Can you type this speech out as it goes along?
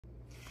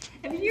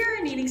If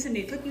you're needing some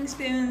new cooking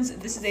spoons,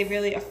 this is a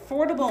really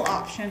affordable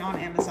option on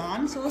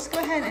Amazon. So let's go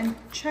ahead and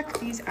check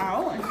these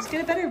out and let's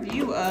get a better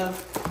view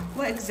of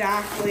what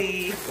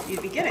exactly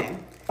you'd be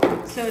getting.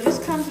 So it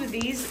just comes with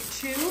these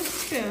 2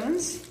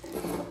 spoons.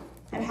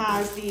 It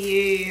has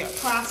the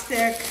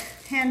plastic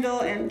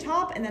handle and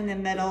top and then the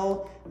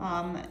metal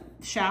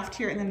shaft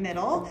here in the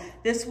middle.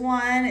 This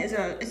one is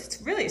it's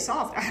really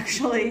soft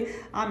actually.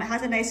 It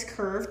has a nice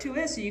curve to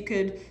it so you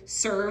could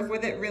serve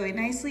with it really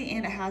nicely,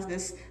 and it has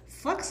this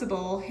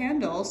flexible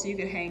handle so you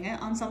could hang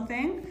it on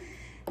something.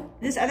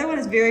 This other one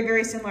is very,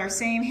 very similar.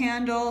 Same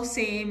handle,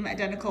 same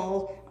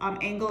identical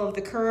angle of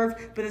the curve,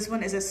 but this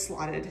one is a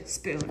slotted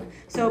spoon.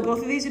 So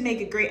both of these would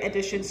make great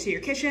additions to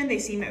your kitchen. They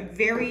seem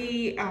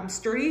very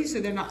sturdy, so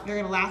they're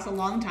gonna last a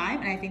long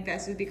time, and I think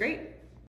this would be great.